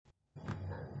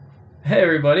Hey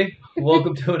everybody,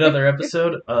 welcome to another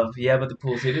episode of Yeah, but the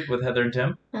Pool's Heated with Heather and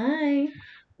Tim. Hi.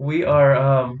 We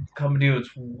are coming to you. It's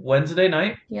Wednesday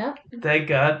night. Yep. Thank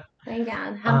God. Thank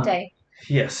God. Hump Um, day.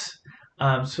 yes.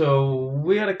 So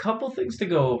we had a couple things to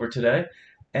go over today,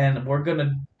 and we're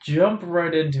gonna jump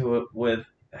right into it with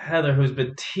Heather, who's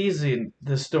been teasing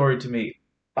this story to me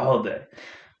all day.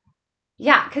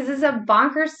 Yeah, because it's a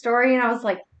bonkers story, and I was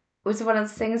like, it was one of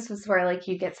those things was where like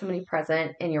you get somebody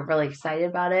present and you're really excited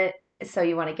about it, so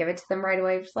you want to give it to them right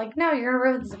away. It's like, no, you're gonna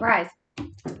ruin the surprise.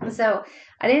 So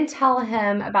I didn't tell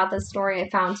him about the story I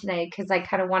found today because I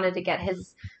kind of wanted to get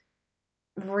his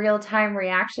real time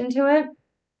reaction to it.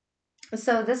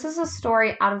 So this is a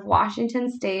story out of Washington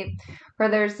State where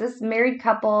there's this married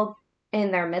couple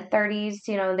in their mid 30s.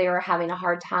 They were having a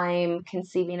hard time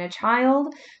conceiving a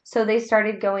child, so they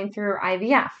started going through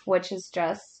IVF, which is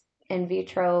just in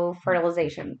vitro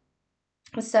fertilization.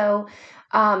 So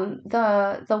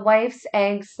the wife's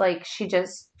eggs, like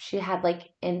she had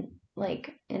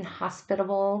like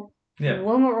inhospitable Yeah.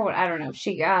 womb, or what, I don't know.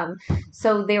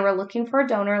 So they were looking for a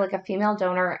donor, like a female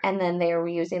donor, and then they were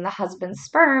using the husband's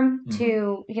sperm Hmm.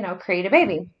 to, create a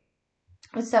baby.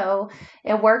 So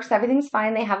it works, everything's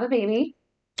fine. They have a baby,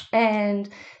 and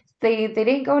they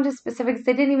didn't go into specifics.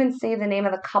 They didn't even say the name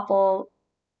of the couple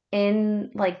in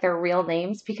like their real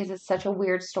names because it's such a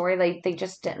weird story. Like they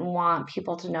just didn't want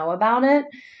people to know about it.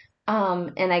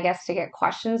 And I guess to get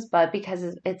questions, but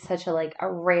because it's such a like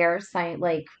a rare sign,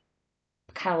 like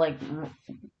kind of like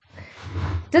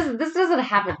this doesn't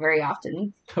happen very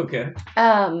often. Okay.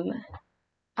 Um,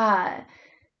 uh,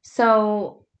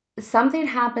 so something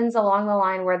happens along the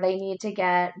line where they need to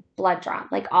get blood drawn.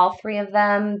 Like all three of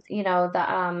them,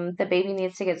 the baby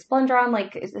needs to get his blood drawn.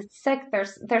 Like it's sick.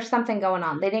 There's something going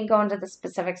on. They didn't go into the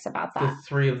specifics about The that.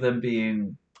 three of them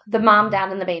being The mom,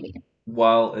 dad, and the baby.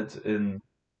 while it's in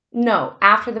No,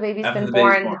 after the baby's after been the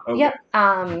baby's born. born. Okay.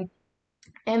 Yep.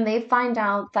 And they find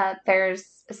out that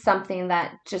there's something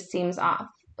that just seems off,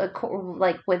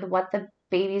 like with what the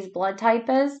baby's blood type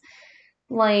is.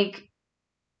 Like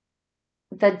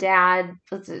the dad,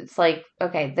 it's like,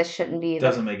 okay, this shouldn't be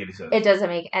Doesn't make any it sense. doesn't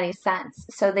make any sense.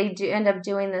 So they do end up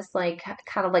doing this like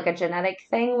kind of like a genetic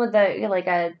thing with like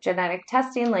a genetic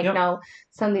testing. Like, Yep. no,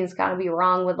 something's got to be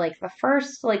wrong with like the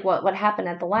first, like what happened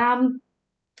at the lab.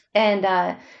 And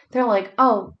they're like,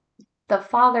 oh, the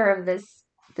father of this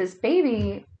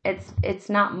baby, it's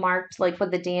not marked like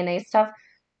with the DNA stuff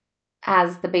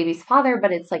as the baby's father,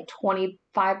 but it's like 25%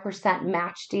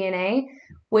 matched DNA,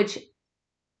 which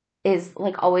is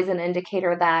like always an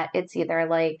indicator that it's either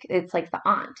like it's like the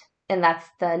aunt and that's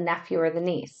the nephew or the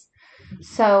niece.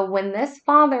 So when this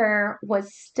father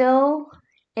was still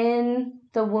in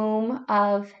the womb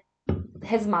of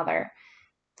his mother,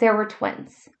 there were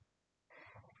twins,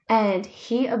 and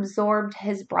he absorbed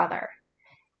his brother.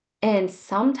 And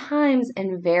sometimes,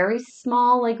 in very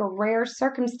small, like rare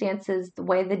circumstances, the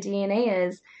way the DNA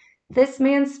is, this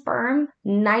man's sperm,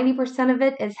 90% of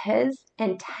it is his,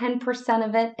 and 10%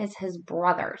 of it is his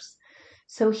brother's.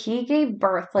 So he gave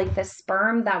birth, like the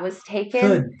sperm that was taken,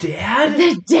 The dad?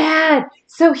 the dad.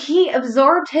 So he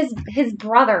absorbed his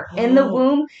brother in the Oh,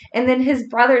 womb, and then his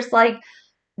brother's like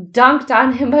dunked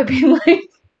on him by being like,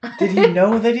 did he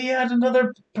know that he had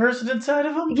another person inside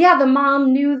of him? yeah, the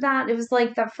mom knew that. It was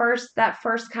like that first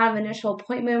kind of initial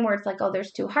appointment where it's like, oh,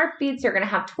 there's two heartbeats, you're gonna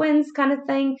have twins kind of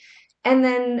thing. And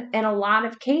then in a lot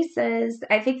of cases,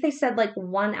 I think they said like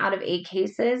 1 out of 8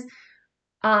 cases,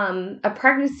 a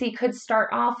pregnancy could start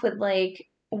off with like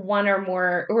one or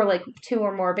more or like two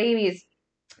or more babies,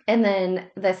 and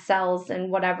then the cells and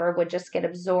whatever would just get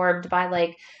absorbed by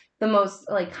like the most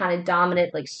like kind of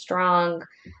dominant, like strong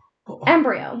Oh,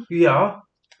 embryo. yeah.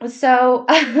 So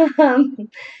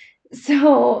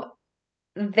so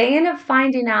they end up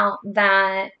finding out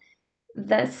that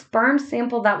the sperm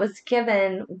sample that was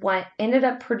given, what ended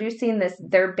up producing this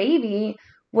their baby,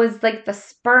 was like the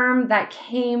sperm that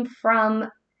came from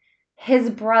his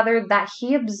brother that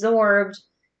he absorbed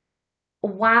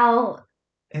while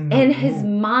In the in his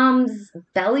womb. mom's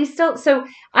belly still. So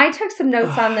I took some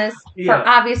notes on this for Yeah.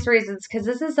 obvious reasons because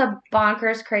this is a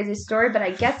bonkers crazy story, but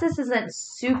I guess this isn't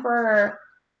super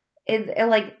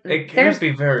like It there's can't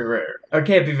be very rare. It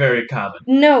can't be very common.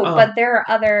 no, Um, but there are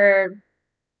other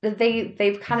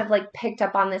they've kind of like picked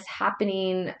up on this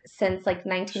happening since like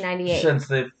 1998. since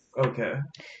they've okay.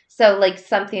 So like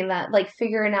something that like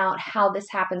figuring out how this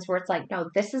happens where it's like, no,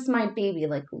 this is my baby.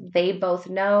 Like they both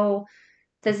know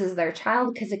this is their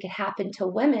child because it could happen to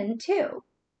women too.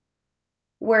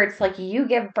 Where it's like you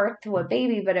give birth to a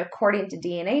baby, but according to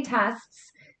DNA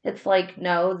tests, it's like,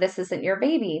 no, this isn't your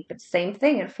baby. But same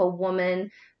thing, if a woman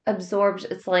absorbs.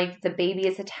 It's like the baby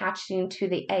is attaching to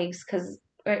the eggs because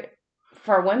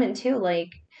for women too, like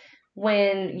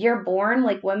when you're born,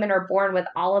 like women are born with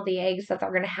all of the eggs that they're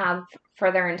going to have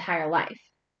for their entire life.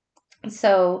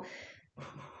 So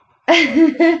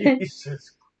it's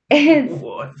Jesus. it's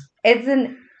What?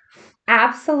 an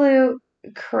absolute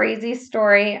crazy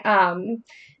story.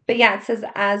 But yeah, it says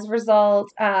as a result,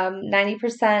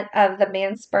 90% of the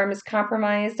man's sperm is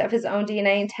compromised of his own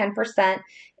DNA, and 10%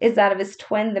 is that of his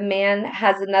twin. The man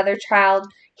has another child.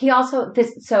 He also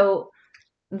this so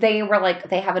they were like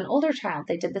they have an older child.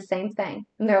 They did the same thing,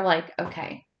 and they're like,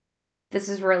 okay, this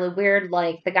is really weird.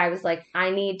 Like the guy was like,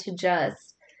 I need to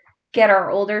just get our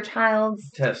older child's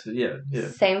Tested, yeah, yeah.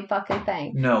 same fucking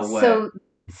thing. No way.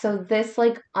 So this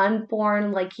like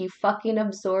unborn, like you fucking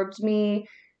absorbed me,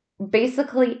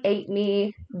 basically ate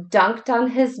me, dunked on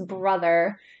his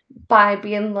brother by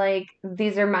being like,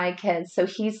 these are my kids. So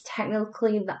he's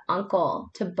technically the uncle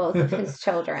to both of his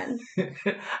children.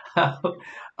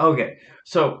 Okay,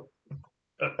 so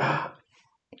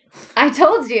I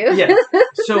told you. Yeah, This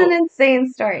is so- an insane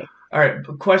story. all right,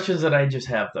 questions that I just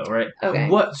have though, right? Okay.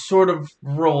 What sort of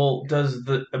role does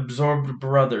the absorbed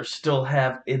brother still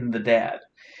have in the dad?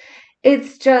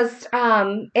 It's just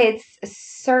it's a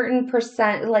certain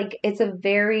percent, like it's a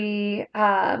very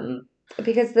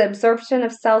because the absorption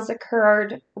of cells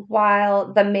occurred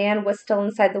while the man was still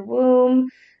inside the womb.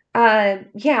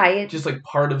 Yeah, Just like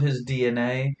part of his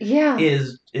DNA yeah,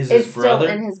 is it's his still brother.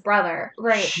 in his brother,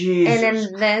 right? Jesus.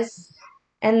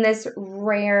 And in this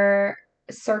rare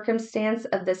circumstance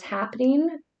of this happening,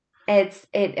 it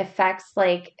affects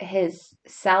like his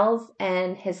cells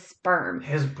and his sperm.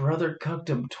 His brother cucked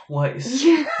him twice.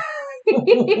 Yeah.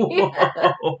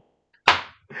 Whoa.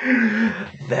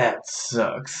 That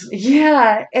sucks.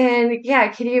 Yeah, and yeah,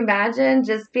 can you imagine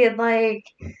just being like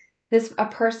a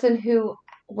person who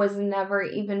was never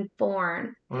even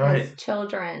born Right. has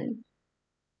children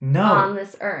No, on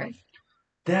this earth?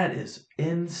 that is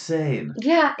insane.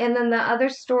 Yeah, and then the other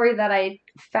story that I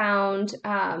found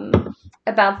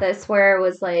about this, where it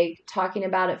was like talking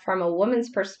about it from a woman's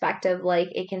perspective, like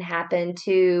it can happen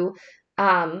to,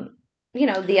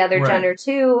 the other Right. gender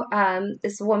too.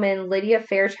 This woman, Lydia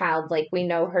Fairchild, like we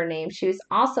know her name. She was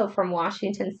also from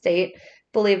Washington State,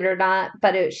 believe it or not,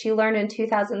 but she learned in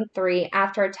 2003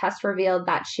 after a test revealed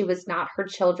that she was not her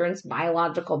children's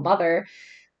biological mother.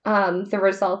 The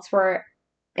results were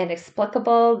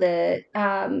inexplicable. The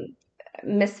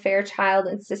Miss Fairchild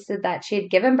insisted that she had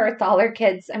given birth to all her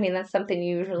kids. I mean, that's something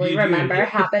you usually remember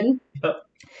happened. Yep.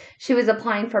 She was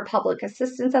applying for public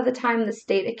assistance at the time. The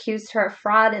state accused her of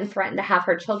fraud and threatened to have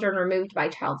her children removed by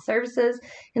child services.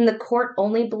 And the court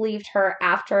only believed her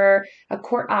after a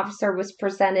court officer was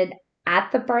presented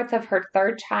at the birth of her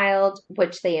third child,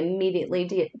 which they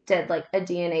immediately did like a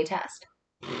DNA test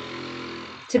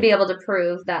to be able to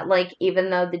prove that, like, even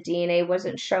though the DNA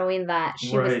wasn't showing that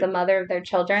she was Right. the mother of their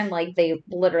children, like, they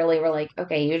literally were like,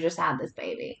 okay, you just had this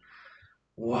baby.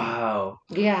 Wow.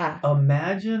 Yeah.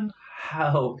 Imagine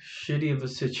how shitty of a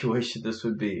situation this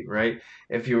would be, right?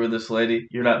 If you were this lady,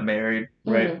 you're not married,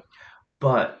 right? Mhm.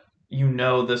 But you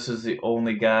know this is the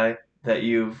only guy that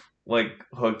you've like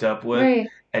hooked up with, Right.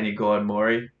 and you go on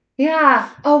Maury. Yeah.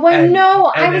 Oh, I And-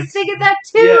 know. and I was it's- thinking that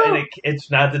too. Yeah, and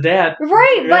it's not the dad,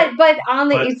 Right, Right. but on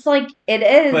the But- it's like it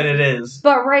is. but it is.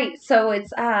 But right, so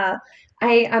it's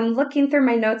I'm looking through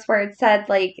my notes where it said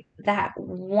like that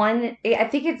I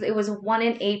think it was 1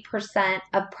 in 8%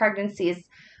 of pregnancies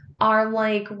are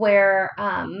like where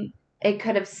it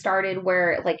could have started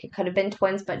where like it could have been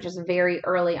twins, but just very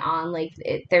early on, like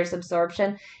there's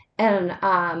absorption. And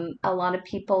a lot of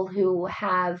people who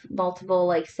have multiple,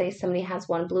 like say somebody has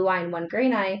one blue eye and one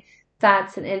green eye,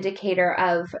 that's an indicator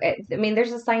of, I mean,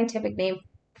 there's a scientific name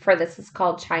for this. It's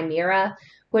called chimera,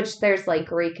 which there's like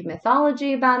Greek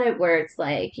mythology about it, where it's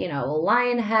like, a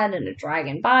lion head and a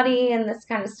dragon body and this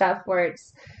kind of stuff, where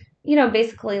it's,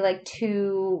 basically like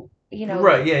two,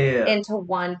 Right, yeah. into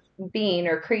one being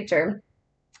or creature.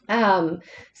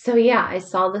 So yeah, I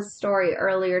saw this story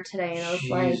earlier today and I was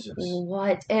like, Jesus.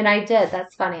 what? And I did.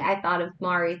 That's funny. I thought of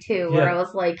Mari too, where Yeah. I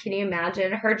was like, can you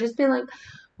imagine her just being like,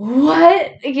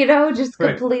 what? Just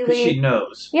Right, 'cause completely. she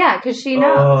knows. Yeah, because she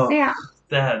knows. Oh. Yeah.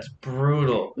 That's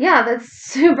brutal. Yeah, that's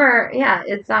super. Yeah,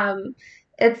 it's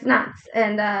nuts.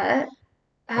 And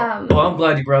Well, I'm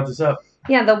glad you brought this up.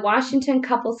 yeah, the Washington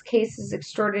couple's case is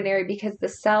extraordinary because the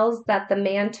cells that the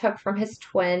man took from his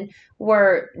twin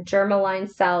were germline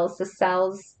cells, the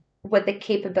cells with the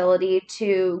capability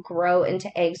to grow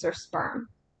into eggs or sperm.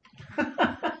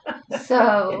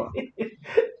 So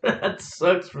That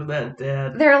sucks for that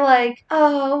dad. they're like,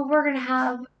 oh, we're gonna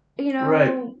have,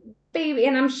 Right. baby,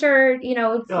 and I'm sure it's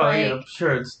Oh yeah, I'm like,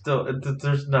 sure it's still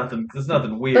there's nothing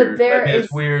but weird. I there mean, is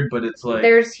it's weird, but it's like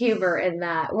there's humor in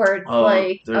that where it's oh,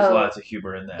 like, there's oh, lots of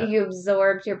humor in that. you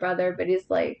absorbed your brother, but he's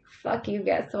like, fuck you,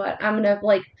 guess what? I'm gonna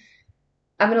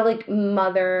like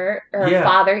mother or Yeah,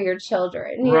 father your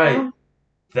children, right.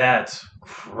 That's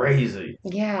crazy.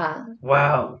 Yeah,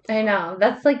 Wow. I know.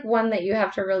 That's like one that you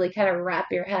have to really kind of wrap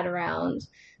your head around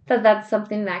that that's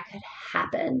something that could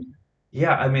happen.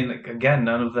 Yeah, I mean, like, again,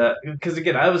 none of that. Because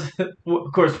again, I was,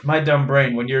 of course, my dumb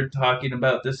brain. When you're talking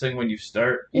about this thing, when you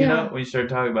start, Yeah. when you start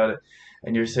talking about it,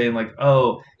 and you're saying like,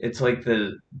 oh, it's like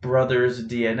the brother's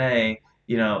DNA,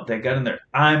 that got in there.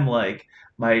 I'm like,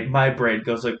 my brain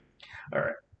goes like, all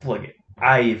right, look it.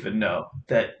 I even know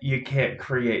that you can't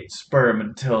create sperm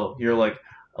until you're like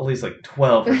at least like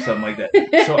 12 or something like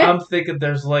that. So I'm thinking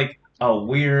there's like a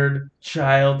weird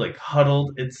child like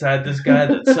huddled inside this guy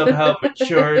that somehow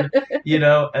matured,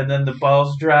 and then the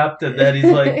ball's dropped, and then he's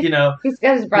like, He's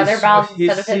got his brother he's balls instead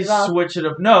of he's his he's balls. switching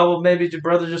up. No, well, maybe your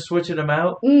brother just switching him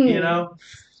out. Mm,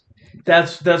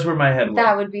 That's where my head went.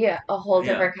 that would be a whole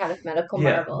Yeah, different kind of medical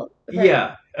yeah, marvel. Right.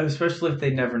 yeah. Especially if they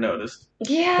never noticed that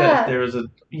Yeah. there was a,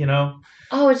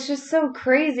 Oh, it's just so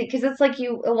crazy because it's like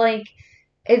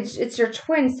it's your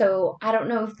twin, so I don't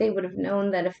know if they would have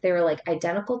known that if they were like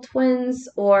identical twins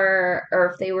or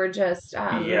if they were just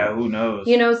yeah. Who knows?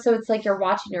 so it's like you're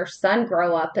watching your son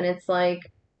grow up and it's like,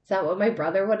 is that what my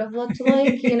brother would have looked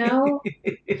like, kind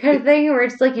of thing, where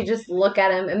it's like you just look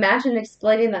at him. Imagine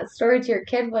explaining that story to your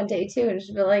kid one day too, and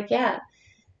just be like, yeah,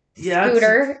 Yeah, it's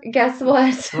Scooter, guess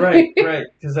what? right, right.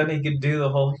 Because then he could do the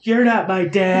whole "You're not my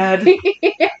dad,"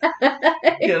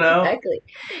 Yeah, you know. exactly.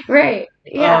 Right.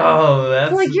 Yeah. Oh, It's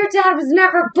that's like your dad was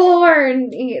never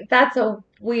born. That's a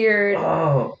weird.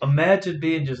 oh. Imagine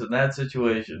being just in that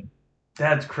situation.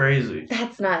 That's crazy.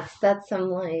 That's nuts. That's some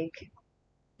like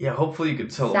Yeah, hopefully you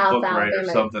could sell a South book right or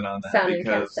Alabama something on that sounding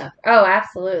kind of because stuff. Oh,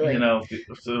 absolutely.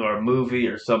 or a movie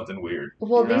or something weird.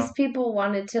 Well, these people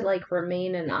wanted to like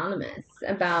remain anonymous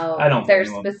I about don't their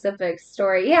blame them. specific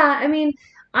story. Yeah, I mean,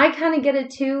 I kind of get it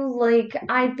too. Like,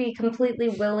 I'd be completely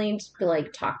willing to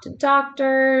like talk to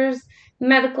doctors,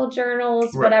 medical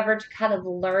journals, Right. whatever, to kind of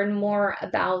learn more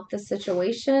about the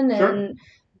situation. Sure.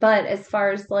 But as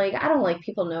far as like, I don't like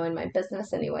people knowing my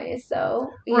business anyway. So,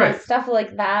 Right. stuff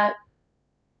like that,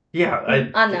 Yeah, I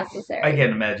unnecessary.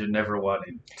 can't imagine never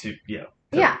wanting to. Yeah.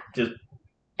 To Yeah. just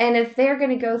And if they're going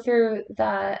to go through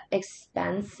the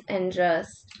expense and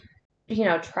just,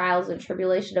 trials and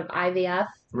tribulation of IVF,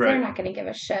 they're right. not going to give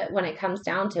a shit when it comes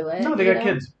down to it. No, they got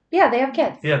kids. Yeah, they have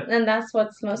kids. Yeah. And that's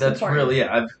what's most That's important. really,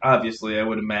 yeah. Obviously, I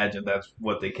would imagine that's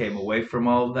what they came away from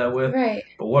all of that with. Right.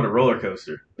 But what a roller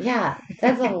coaster! Yeah,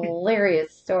 that's a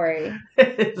hilarious story.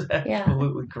 It's Yeah.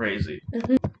 absolutely crazy.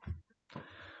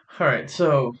 All right,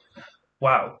 so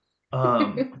wow,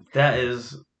 that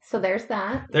is So there's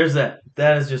that. there's that.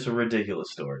 That is just a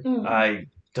ridiculous story. Mm. I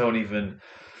don't even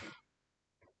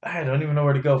know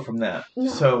where to go from that.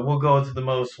 No. So we'll go to the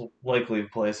most likely of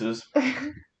places.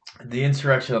 The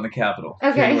insurrection on the Capitol,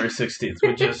 Okay. January 16th.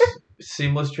 We just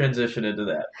seamless transition into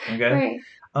that. Okay.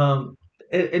 Right.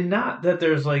 And not that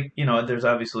there's like there's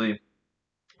obviously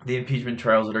the impeachment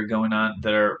trials that are going on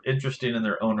that are interesting in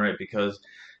their own right because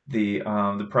the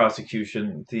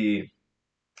prosecution, the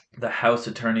House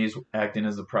attorneys acting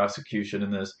as the prosecution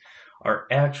in this are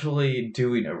actually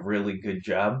doing a really good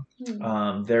job.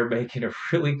 Mm. They're making a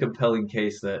really compelling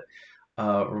case that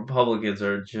Republicans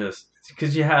are just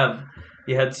because you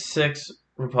had 6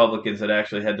 Republicans that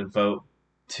actually had to vote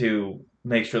to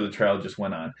make sure the trial just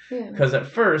went on. Yeah. Because at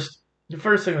first, the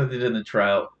first thing that they did in the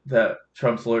trial that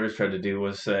Trump's lawyers tried to do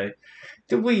was say,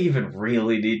 "Do we even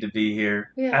really need to be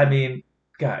here? Yeah. I mean,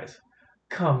 guys,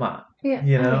 come on, Yeah.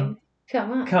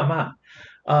 Come on. come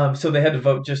on." So they had to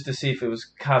vote just to see if it was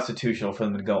constitutional for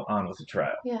them to go on with the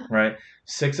trial. Yeah. Right.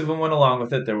 6 of them went along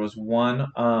with it. There was one.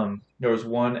 There was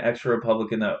one extra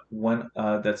Republican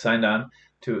that signed on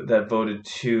that voted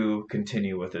to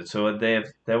continue with it. So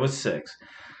that was 6.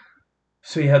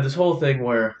 So you had this whole thing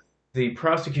where the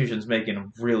prosecution's making a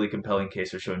really compelling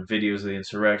case. They're showing videos of the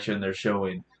insurrection. They're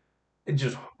showing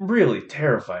just really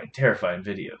terrifying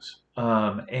videos.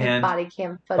 And body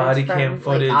cam footage, body cam from,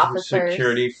 footage, like, officers.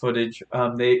 security footage.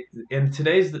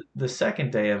 Today's the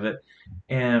second day of it,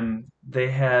 and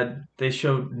they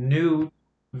showed new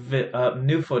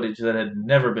footage that had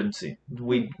never been seen.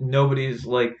 Nobody's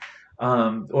like,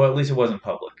 or at least it wasn't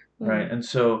public, right? Mm. And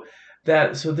so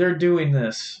they're doing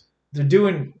this they're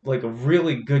doing like a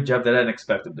really good job that I didn't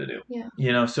expect them to do.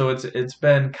 Yeah. So it's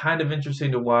been kind of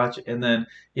interesting to watch, and then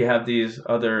you have these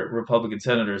other Republican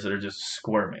senators that are just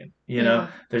squirming. Yeah.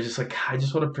 They're just like, I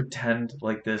just want to pretend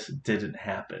like this didn't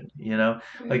happen. Right.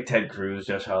 Like Ted Cruz,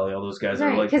 Josh Hawley, all those guys are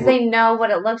Right. like, Because they know what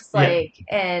it looks yeah, like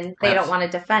and they don't abs- want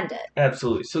to defend it.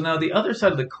 absolutely. So now the other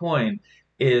side of the coin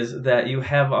is that you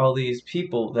have all these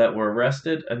people that were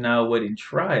arrested and now awaiting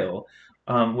trial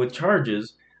with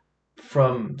charges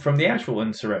from the actual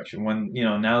insurrection when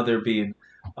now they're being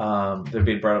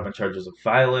brought up on charges of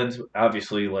violence,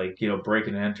 obviously, like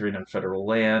breaking and entering on federal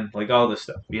land, like all this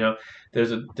stuff.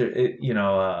 There's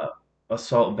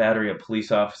assault and battery of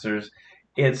police officers.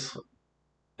 It's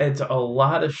it's a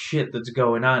lot of shit that's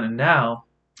going on, and now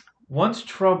once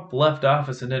Trump left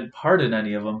office and didn't pardon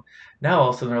any of them, now all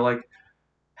of a sudden they're like,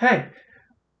 hey,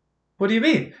 what do you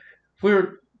mean? We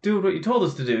were doing what you told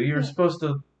us to do. You're supposed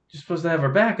to have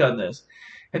our back on this.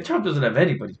 And Trump doesn't have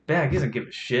anybody's back. He doesn't give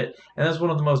a shit. And that's one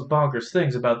of the most bonkers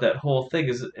things about that whole thing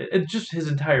is it's just his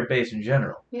entire base in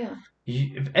general. Yeah.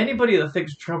 If anybody that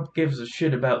thinks Trump gives a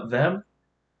shit about them,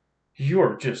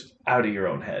 you're just out of your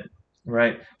own head,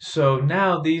 right? So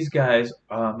now these guys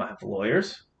have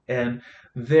lawyers, and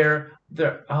they're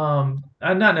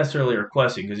not necessarily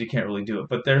requesting because you can't really do it,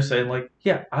 but they're saying like,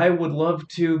 yeah, I would love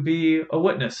to be a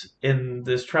witness in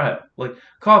this trial. Like,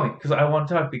 call me because I want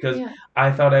to talk because Yeah.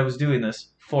 I thought I was doing this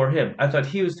for him. I thought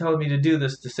he was telling me to do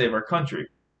this to save our country.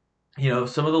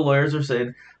 Some of the lawyers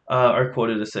are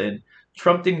quoted as saying,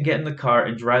 Trump didn't get in the car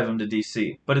and drive him to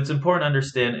D.C., but it's important to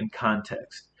understand in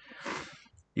context.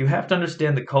 You have to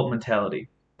understand the cult mentality.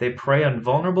 They prey on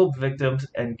vulnerable victims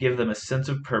and give them a sense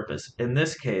of purpose. In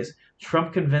this case,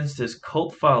 Trump convinced his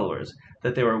cult followers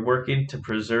that they were working to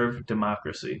preserve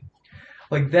democracy.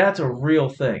 Like that's a real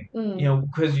thing, Mm.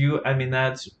 because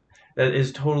that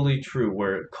is totally true.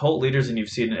 Where cult leaders, and you've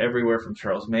seen it everywhere from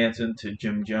Charles Manson to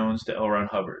Jim Jones to L. Ron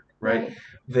Hubbard, right? Right.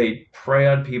 They prey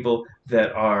on people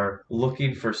that are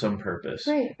looking for some purpose,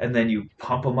 Right. and then you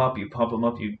pump them up,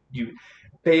 you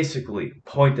basically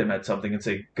point them at something and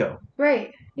say go.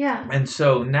 Right. Yeah. And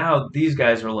so now these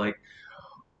guys are like,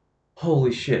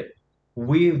 holy shit,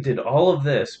 we did all of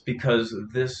this because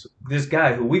this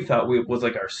guy who we thought was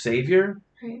like our savior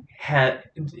Right. had,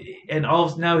 and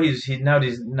all now he's not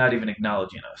even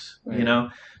acknowledging us. Right.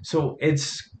 So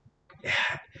it's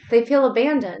They feel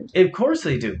abandoned. of course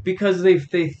they do because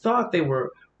they thought they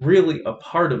were really a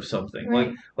part of something.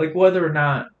 Right. Like whether or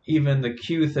not even the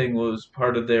Q thing was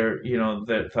part of their,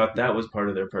 that thought that was part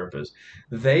of their purpose.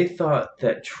 They thought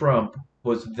that Trump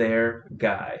was their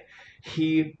guy.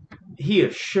 He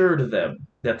assured them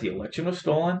that the election was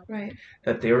stolen, Right.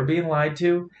 that they were being lied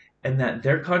to, and that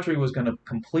their country was going to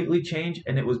completely change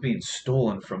and it was being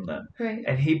stolen from them. Right.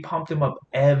 And he pumped them up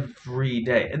every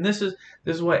day. And this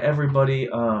is why everybody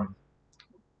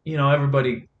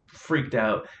freaked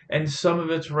out. And some of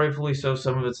it's rightfully so,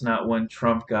 some of it's not when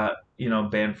Trump got,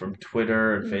 banned from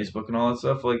Twitter and Mm. Facebook and all that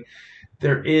stuff. Like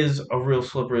there is a real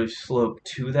slippery slope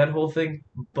to that whole thing,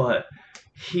 but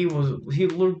he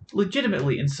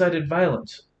legitimately incited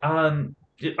violence on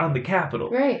the Capitol.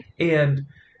 Right. And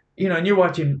and you're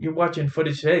watching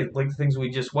footage today, like the things we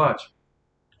just watched,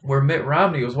 where Mitt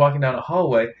Romney was walking down a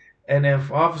hallway, and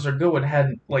if Officer Goodwin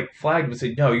hadn't like flagged him and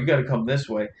said, "No, you got to come this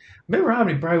way," Mitt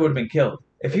Romney probably would have been killed.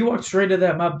 If he walked straight to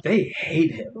that mob, they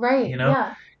hate him, Right.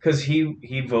 Yeah. because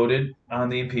he voted on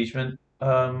the impeachment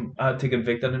to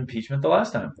convict on impeachment the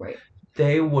last time. Right.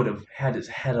 They would have had his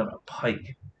head on a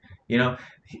pike. You know,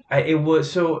 it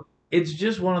was so. It's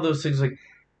just one of those things. Like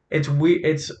it's weird.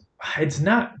 It's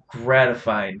not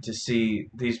gratifying to see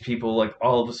these people like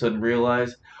all of a sudden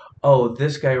realize, oh,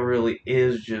 this guy really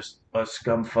is just a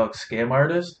scumfuck scam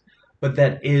artist. But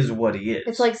that is what he is.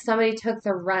 It's like somebody took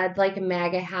the red like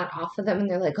MAGA hat off of them and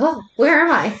they're like, "Oh, where am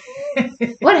I?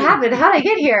 What happened? How'd I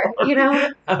get here?"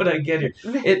 How'd I get here?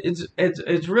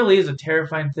 It really is a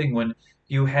terrifying thing when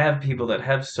you have people that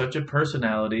have such a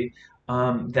personality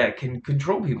that can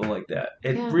control people like that.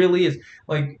 It Yeah. really is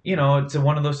like it's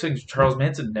one of those things. Charles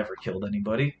Manson never killed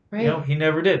anybody. Right. He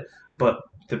never did. But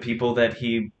the people that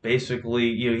he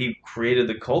basically he created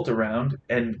the cult around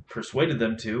and persuaded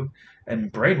them to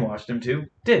and brainwashed them to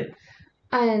did.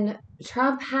 And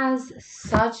Trump has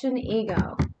such an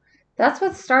ego. That's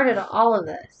what started all of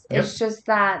this. Yep. It's just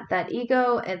that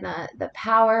ego and the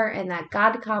power and that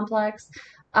God complex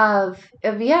of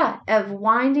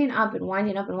winding up and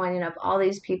winding up and winding up all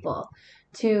these people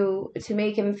to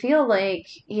make him feel like,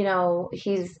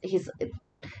 he's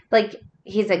like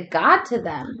he's a god to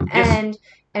them. Yes.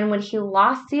 And when he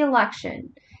lost the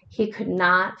election, he could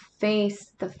not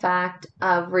face the fact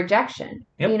of rejection.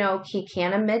 Yep. He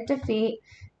can't admit defeat.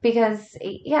 because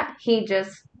yeah,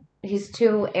 he's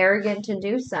too arrogant to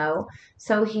do so.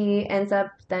 So he ends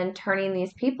up then turning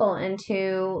these people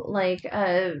into like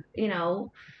uh,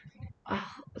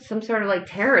 some sort of like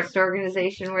terrorist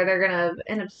organization where they're gonna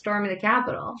end up storming the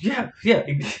Capitol. Yeah, yeah,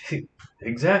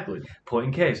 exactly. Point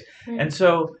in case. Right. And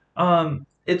so,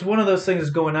 it's one of those things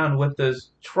going on with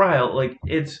this trial. Like,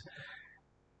 it's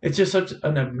just such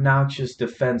an obnoxious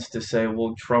defense to say,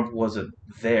 well, Trump wasn't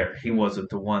there. He Mm. wasn't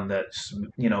the one that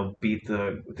beat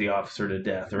the officer to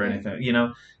death or Right.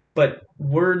 anything. But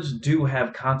words do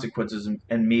have consequences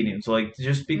and meanings. Like,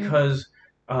 just Right. because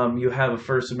you have a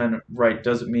First Amendment right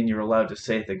doesn't mean you're allowed to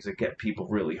say things that get people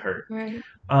really hurt. Right.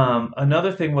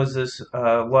 Another thing was this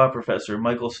law professor,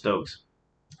 Michael Stokes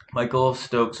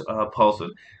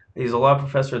Paulson. He's a law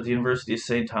professor at the University of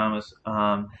St. Thomas,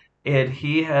 and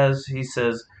he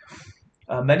says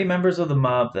many members of the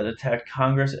mob that attacked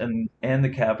Congress and the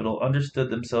Capitol understood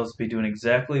themselves to be doing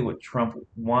exactly what Trump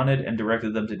wanted and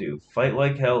directed them to do: fight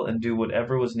like hell and do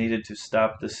whatever was needed to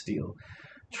stop the steal.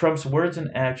 Trump's words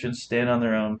and actions stand on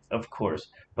their own, of course,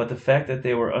 but the fact that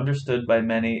they were understood by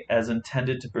many as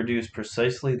intended to produce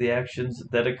precisely the actions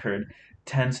that occurred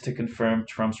tends to confirm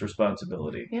Trump's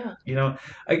responsibility. Yeah. You know,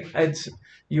 it's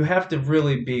you have to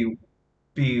really be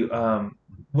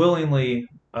willingly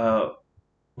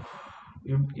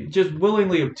you're just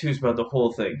willingly obtuse about the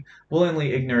whole thing,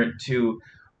 willingly ignorant to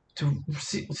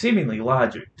seemingly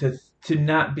logic, to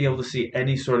not be able to see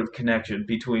any sort of connection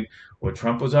between what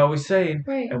Trump was always saying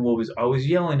Right. and what was always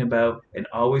yelling about and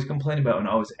always complaining about and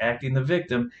always acting the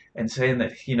victim and saying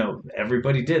that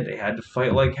everybody did, they had to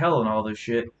fight like hell and all this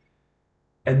shit,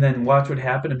 and then watch what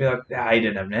happened and be like, I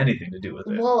didn't have anything to do with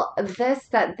it. Well, this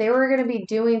that they were going to be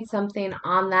doing something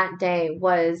on that day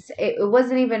it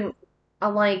wasn't even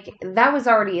like that was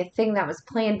already a thing that was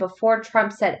planned before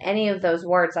Trump said any of those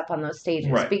words up on those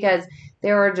stages Right. because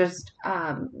there were just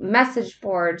message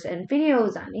boards and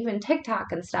videos on even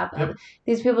TikTok and stuff of Yep.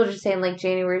 these people just saying like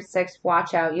January 6th,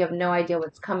 watch out, you have no idea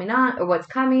what's coming on or what's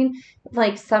coming.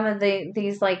 Like some of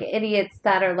these like idiots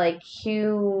that are like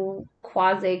Q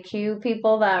quasi Q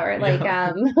people that are like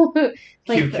Yeah.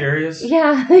 like Q curious.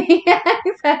 yeah, yeah,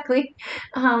 exactly.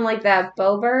 Like that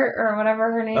Boebert or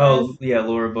whatever her name is. Oh yeah,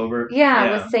 Laura Boebert. Yeah,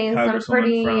 Yeah, was saying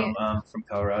Congresswoman from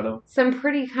Colorado. some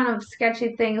pretty kind of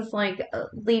sketchy things like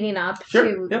leading up Sure.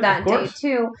 to Yep. Of that day course.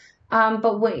 too.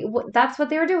 But wait, that's what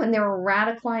they were doing. They were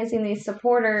radicalizing these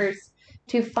supporters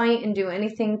to fight and do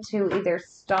anything to either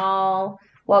stall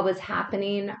what was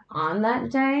happening on that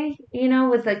day.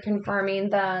 With the confirming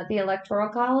the electoral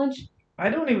college. I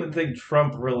don't even think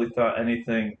Trump really thought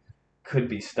anything could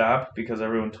be stopped because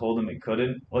everyone told him it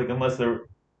couldn't. Like, unless there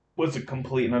was a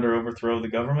complete and utter overthrow of the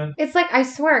government. It's like I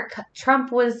swear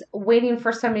Trump was waiting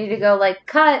for somebody to go like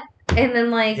cut and then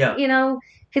like Yeah.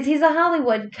 because he's a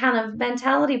Hollywood kind of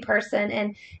mentality person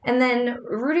and then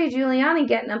Rudy Giuliani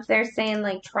getting up there saying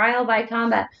like trial by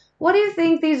combat. What do you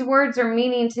think these words are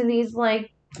meaning to these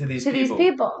like To these to these people.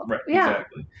 people? Right. Yeah.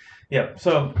 Exactly. Yeah.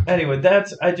 So anyway,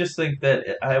 I just think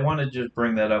that I want to just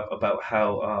bring that up about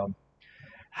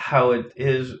how it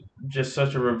is just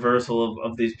such a reversal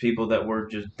of these people that were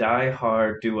just die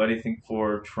hard, do anything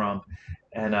for Trump,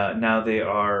 and now they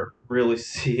are really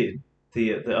seeing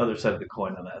the other side of the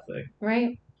coin on that thing.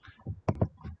 Right.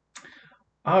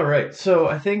 All right, so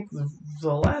I think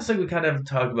the last thing we kind of have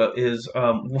to talk about is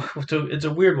so it's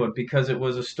a weird one because it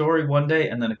was a story one day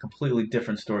and then a completely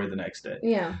different story the next day.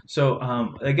 Yeah. So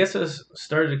I guess it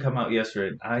started to come out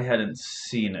yesterday. I hadn't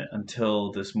seen it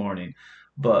until this morning,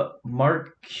 but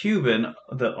Mark Cuban,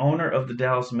 the owner of the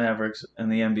Dallas Mavericks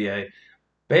and the NBA,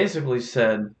 basically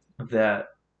said that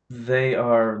they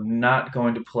are not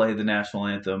going to play the national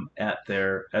anthem at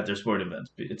their sport events.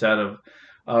 It's out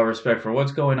of respect for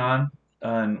what's going on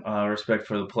and respect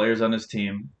for the players on his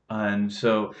team. And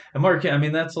Mark, I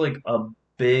mean, that's like a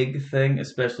big thing,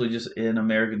 especially just in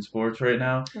American sports right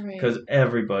now, Right. because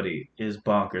everybody is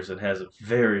bonkers and has a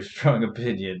very strong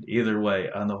opinion either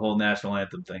way on the whole national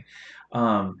anthem thing.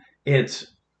 Um, it's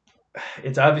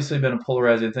it's obviously been a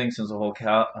polarizing thing since the whole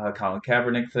Colin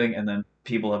Kaepernick thing, and then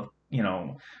people have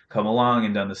come along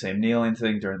and done the same kneeling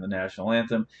thing during the national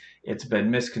anthem. It's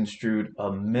been misconstrued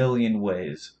a million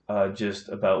ways, just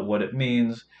about what it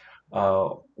means,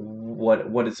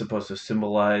 what it's supposed to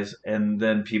symbolize, and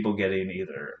then people getting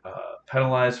either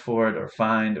penalized for it or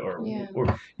fined Yeah.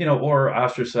 or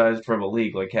ostracized from a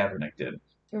league like Kaepernick did.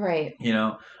 Right.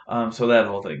 So that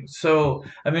whole thing. So,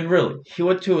 I mean, really, he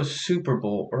went to a Super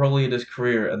Bowl early in his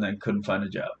career and then couldn't find a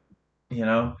job. You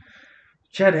know,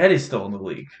 Chad Hetty's still in the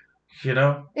league. You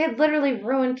know? It literally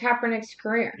ruined Kaepernick's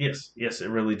career. Yes, yes, it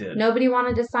really did. Nobody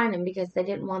wanted to sign him because they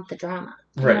didn't want the drama.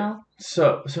 You Right. know?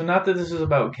 So not that this is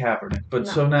about Kaepernick, but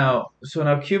No. so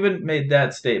now Cuban made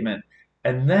that statement,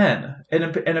 and then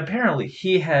and apparently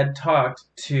he had talked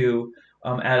to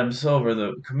Adam Silver,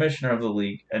 the commissioner of the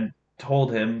league, and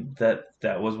told him that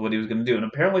that was what he was going to do, and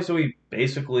apparently so he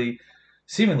basically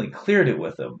seemingly cleared it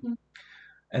with him,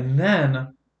 and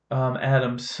then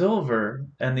Adam Silver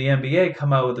and the NBA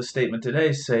come out with a statement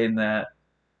today saying that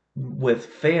with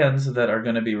fans that are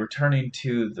going to be returning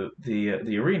to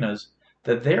the arenas,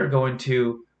 that they're going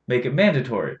to make it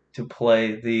mandatory to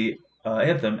play the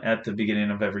anthem at the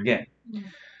beginning of every game.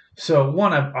 So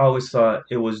one, I've always thought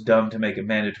it was dumb to make it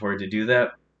mandatory to do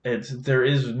that. There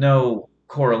is no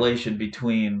correlation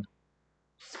between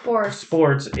Sports.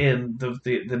 sports in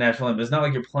the national anthem. It's not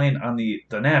like you're playing on the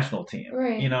national team.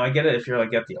 Right. You know, I get it if you're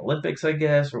like at the Olympics, I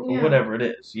guess, or Yeah. whatever it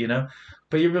is, you know.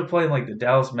 But you're playing like the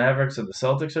Dallas Mavericks and the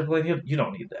Celtics are playing, you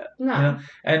don't need that. No. You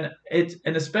know?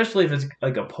 And especially if it's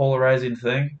like a polarizing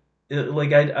thing.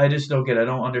 Like I just don't get it. I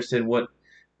don't understand what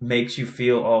makes you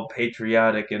feel all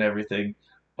patriotic and everything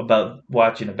about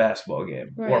watching a basketball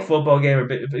game or a Right. football game, or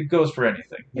it goes for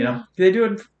anything. You know, Yeah. they do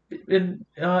it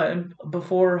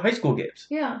before high school games.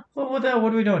 Yeah. What the hell?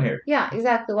 What are we doing here? Yeah,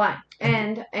 exactly why.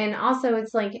 And also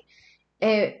it's like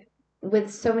it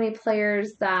with so many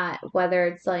players that whether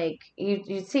it's like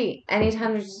you see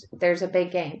anytime there's a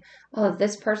big game, oh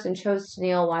this person chose to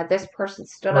kneel, why this person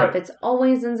stood up. Right. It's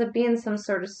always ends up being some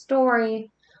sort of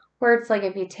story where it's like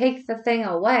if you take the thing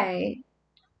away,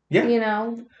 Yeah. you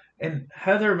know, And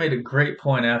Heather made a great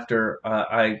point after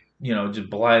I, just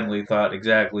blindly thought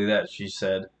exactly that. She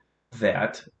said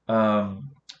that.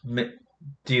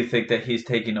 Do you think that he's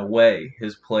taking away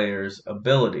his players'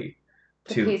 ability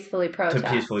to to peacefully protest.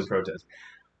 peacefully protest?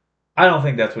 I don't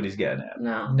think that's what he's getting at.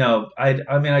 No. No, I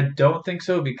mean I don't think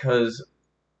so because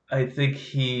I think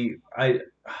I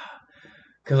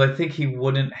think he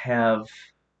wouldn't have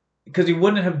because he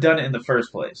wouldn't have done it in the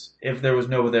first place if there was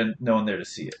no one there to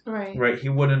see it. Right. Right? He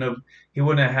wouldn't have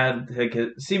had like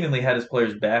seemingly had his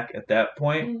players back at that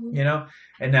point, Mhm.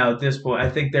 And now at this point, I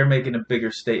think they're making a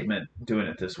bigger statement doing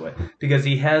it this way because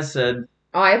he has said,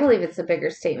 Oh, I believe it's a bigger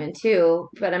statement too,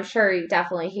 but I'm sure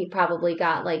he probably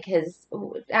got like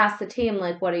asked the team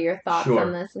like what are your thoughts on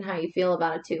sure, this and how you feel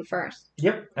about it too first.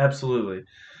 yep, absolutely.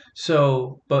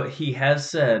 So, but he has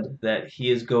said that he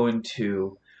is going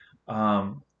to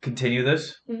continue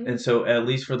this, Mhm. and so at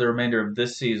least for the remainder of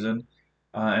this season,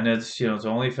 and it's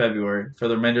only February. For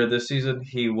the remainder of this season,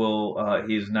 he's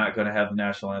not going to have the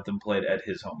national anthem played at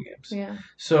his home games. Yeah.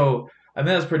 So I mean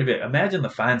that's pretty big. Imagine the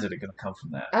fines that are going to come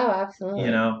from that. Oh, absolutely.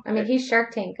 You know, I mean, he's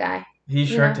Shark Tank guy.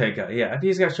 he's you Shark know? Tank guy. Yeah, if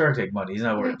he's got Shark Tank money, he's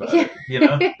not worried about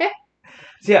Yeah. it.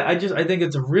 So yeah, I think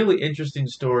it's a really interesting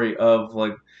story of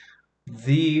like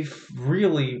the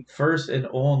really first and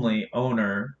only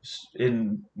owner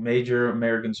in major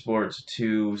American sports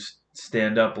to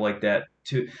stand up like that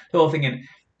to the whole thing.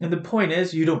 And the point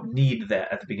is, you don't need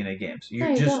that at the beginning of games. No,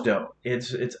 You you just don't. don't.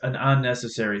 It's an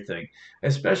unnecessary thing,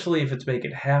 especially if it's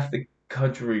making half the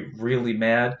country really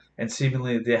mad and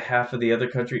seemingly the half of the other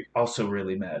country also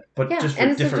really mad, but Yeah, just for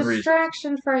and it's a different reasons.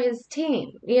 distraction for his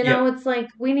team. Yep. It's like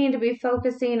we need to be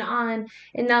focusing on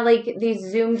and not like these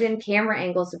zoomed in camera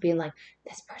angles of being like,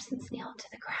 this person's kneeled to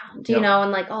the ground, Yep.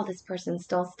 and like, oh, this person's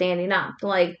still standing up.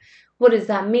 Like, what does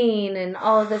that mean? And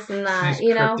all of this and that,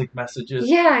 These cryptic messages.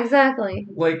 Yeah, exactly.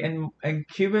 Like and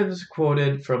Cubans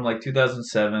quoted from like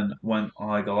 2007 when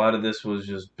like a lot of this was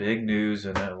just big news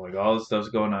and like all this stuff's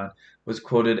going on was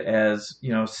quoted as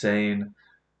saying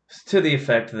to the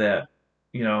effect that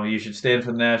you should stand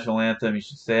for the national anthem, you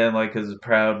should stand like because it's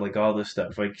proud, like all this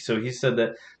stuff. Like so he said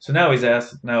that. So now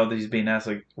that he's being asked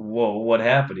like, whoa, what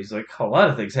happened? He's like, a lot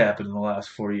of things happened in the last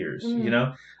 4 years.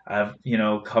 Mhm. I've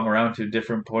come around to a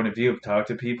different point of view. I've talked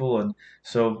to people, and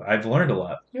so I've learned a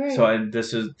lot. Right. So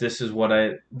this is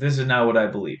now what I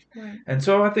believe. Right. And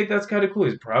so I think that's kind of cool.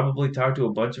 He's probably talked to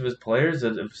a bunch of his players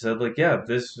that have said like, yeah,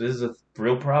 this is a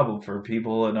real problem for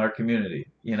people in our community.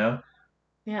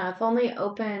 Yeah, if only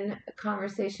open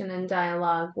conversation and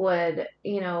dialogue would,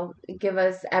 give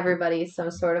us everybody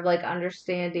some sort of like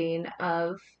understanding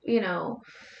of,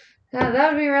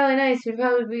 that would be really nice. We'd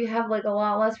probably have like a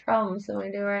lot less problems than we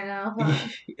do right now. Huh?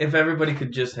 If everybody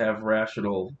could just have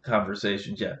rational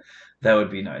conversations, yeah, that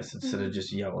would be nice instead of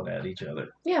just yelling at each other.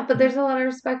 Yeah, but there's a lot of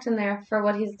respect in there for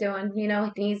what he's doing.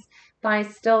 He's by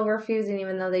still refusing,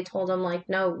 even though they told him like,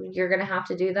 no, you're gonna have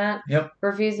to do that. Yep,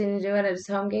 Refusing to do it at his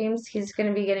home games, he's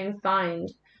gonna be getting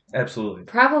fined absolutely.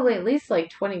 probably at least like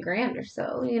 20 grand or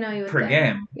so. You would Per think.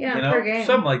 game, Yeah, per game.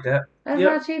 something like that. That's Yep.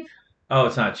 not cheap. Oh,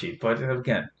 it's not cheap, but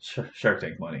again, Shark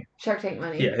Tank money. Shark Tank Yeah,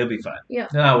 money. he'll be fine. Yeah,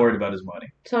 They're not worried about his money.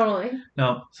 totally.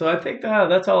 No, so I think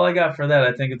that's all I got for that.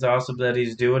 I think it's awesome that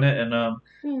he's doing it, and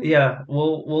Hmm. yeah,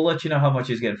 we'll let you know how much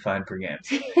he's getting fined per game.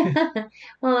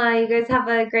 Well, you guys have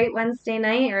a great Wednesday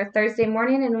night or Thursday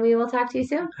morning, and we will talk to you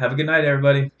soon. Have a good night,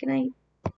 everybody. Good night.